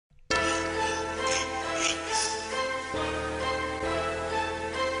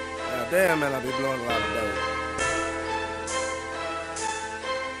Damn, man, I be blowing a lot of dope.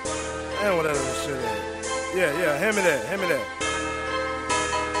 And whatever the shit is. Yeah, hand me that, hand me that.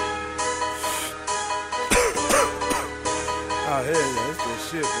 Oh, hell yeah, it's good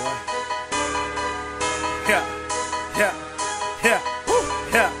shit, boy. Yeah, woo,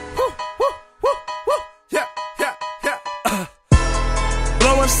 yeah.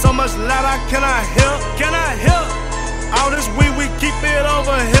 Blowing so much loud I cannot hear. All this weed, we keep it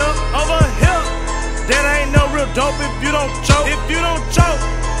over here. That ain't no real dope if you don't choke.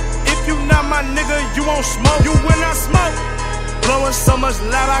 If you not my nigga, you won't smoke. You will not smoke. Blowing so much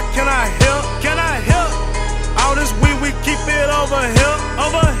loud I cannot hear. All this weed, we keep it over here.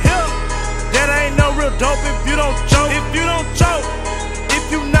 That ain't no real dope if you don't choke.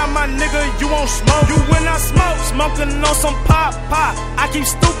 If you not my nigga, you won't smoke. You will not smoke. Smoking on some pop. I keep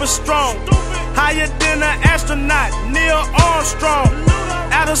stupid strong. Higher than an astronaut, Neil Armstrong.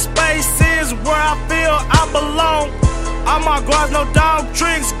 Outer space is where I feel I belong. All my guards, no dog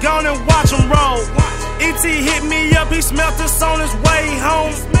tricks, gone and watch them roll. E.T. hit me up, he smelt this on his way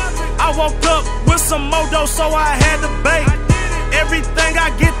home. I woke up with some modo, so I had to bake. Everything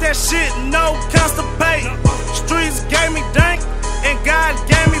I get, that shit, no constipate. Streets gave me dank, and God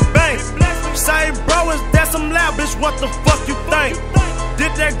gave me bank. Say, bro, is that some loud, bitch, what the fuck you think?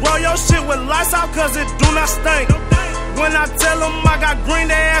 Did they grow your shit with lights out, cause it do not stink? When I tell them I got green,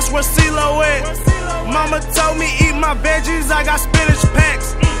 they ask where CeeLo at. Mama told me eat my veggies, I got spinach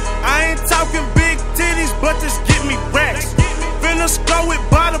packs. I ain't talking big titties, but just get me racks. Finna go it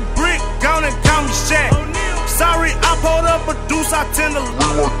by the brick, gone and call me Shaq. Sorry, I pulled up a deuce, I tend to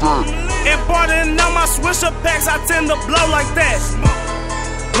look like that. And pardon on my Swisha packs, I tend to blow like that.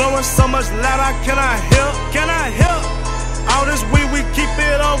 Blowing so much loud I cannot hear. All this weed, we keep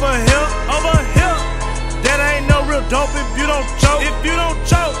it over here. That ain't no real dope if you don't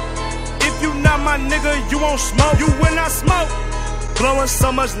choke. If you not my nigga, you won't smoke. You will not smoke. Blowing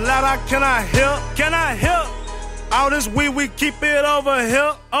so much loud I cannot hear. All this weed, we keep it over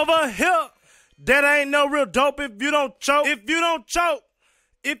here. That ain't no real dope if you don't choke.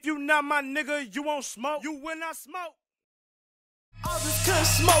 If you not my nigga, you won't smoke. You will not smoke. All this kush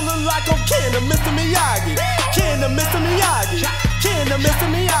smoke look like I'm Ken or Mr. Miyagi.